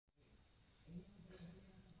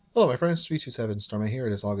Hello, my friends. 327 Starman here.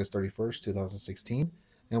 It is August 31st, 2016,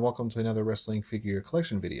 and welcome to another wrestling figure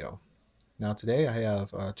collection video. Now, today I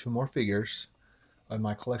have two more figures in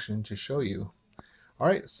my collection to show you.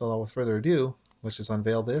 Alright, so without further ado, let's just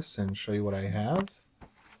unveil this and show you what I have.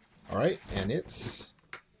 Alright, and it's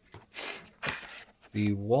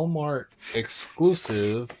the Walmart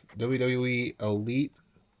exclusive WWE Elite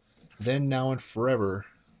Then, Now, and Forever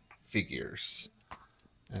figures.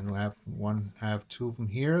 And we have two of them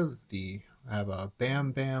here. I have a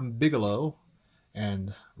Bam Bam Bigelow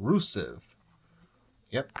and Rusev.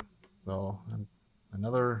 Yep. So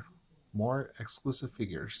another more exclusive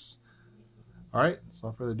figures. All right. So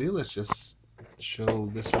without further ado, let's just show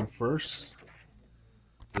this one first.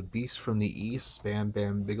 The Beast from the East, Bam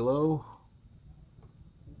Bam Bigelow.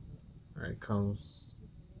 All right, comes.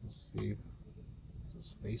 Let's see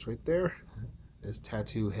his face right there. His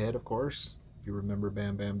tattoo head, of course. If you remember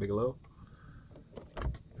Bam Bam Bigelow.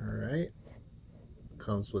 All right.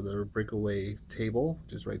 Comes with a breakaway table,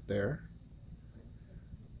 just right there.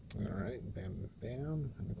 All right, bam,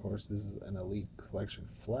 bam, and of course this is an Elite Collection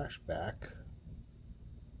flashback.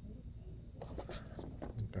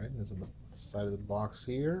 Okay, this is the side of the box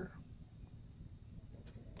here,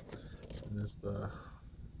 and there's the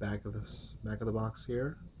back of the box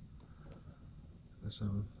here. There's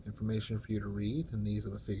some information for you to read, and these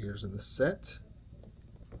are the figures in the set.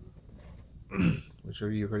 Which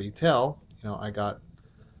you already tell, you know, I got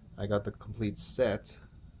the complete set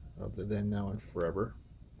of the Then, Now, and Forever.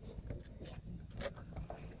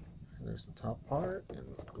 And there's the top part, and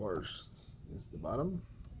of course is the bottom.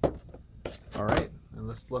 All right, and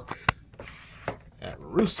let's look at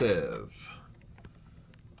Rusev.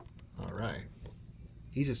 All right,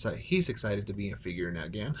 he's excited to be a figure now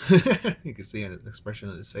again. You can see an expression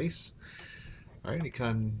on his face. All right,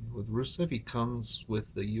 with Rusev, he comes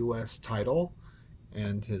with the U.S. title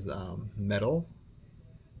and his medal.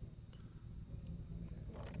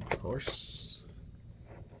 Of course,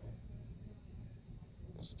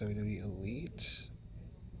 it's WWE Elite.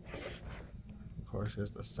 Of course,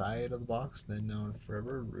 there's the side of the box, Then, Now, and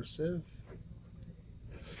Forever, Rusev.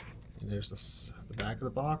 And there's the back of the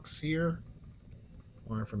box here.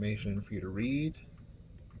 More information for you to read.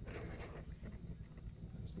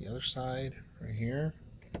 There's the other side right here.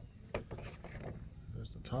 There's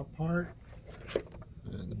the top part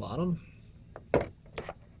and the bottom.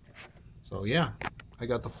 So yeah, I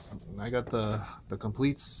got the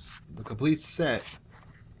complete set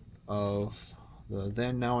of the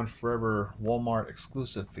Then, Now, and Forever Walmart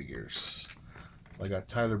exclusive figures. So I got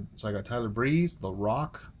Tyler Breeze, The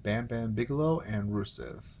Rock, Bam Bam Bigelow, and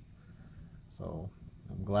Rusev. So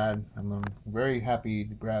I'm very happy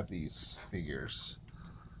to grab these figures.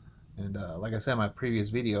 And like I said in my previous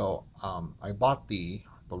video, I bought the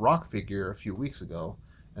Rock figure a few weeks ago,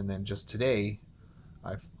 and then just today,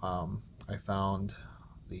 I found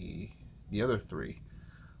the other three.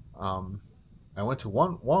 I went to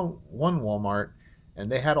one Walmart,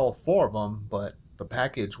 and they had all four of them, but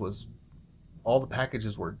all the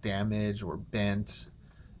packages were damaged or bent,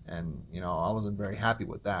 and you know I wasn't very happy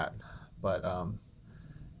with that. But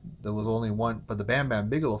there was only one. But the Bam Bam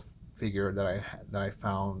Bigelow figure that I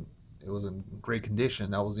found, it was in great condition.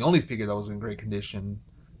 That was the only figure that was in great condition,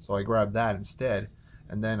 so I grabbed that instead.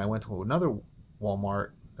 And then I went to another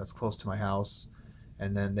Walmart that's close to my house,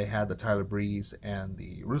 and then they had the Tyler Breeze and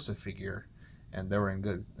the Rusev figure, and they were in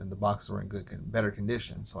good, and the boxes were in better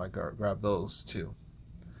condition, so I grabbed those too.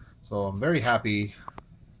 So I'm very happy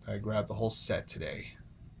I grabbed the whole set today.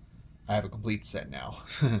 I have a complete set now.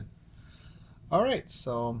 All right,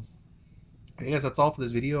 so I guess that's all for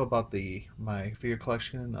this video about my figure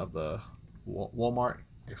collection of the Walmart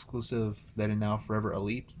exclusive Then and Now Forever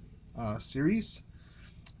Elite series.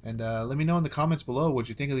 And let me know in the comments below what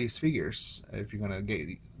you think of these figures. If you're gonna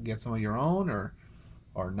get some of your own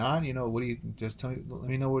or not, you know, what do you just tell me? Let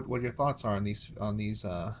me know what your thoughts are on these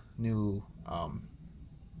new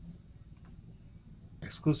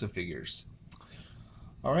exclusive figures.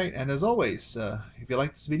 All right, and as always, if you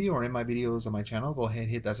like this video or any of my videos on my channel, go ahead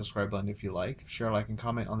and hit that subscribe button if you like. Share, like, and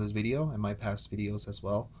comment on this video and my past videos as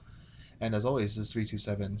well. And as always, this is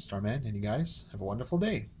 327 Starman, and you guys have a wonderful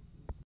day.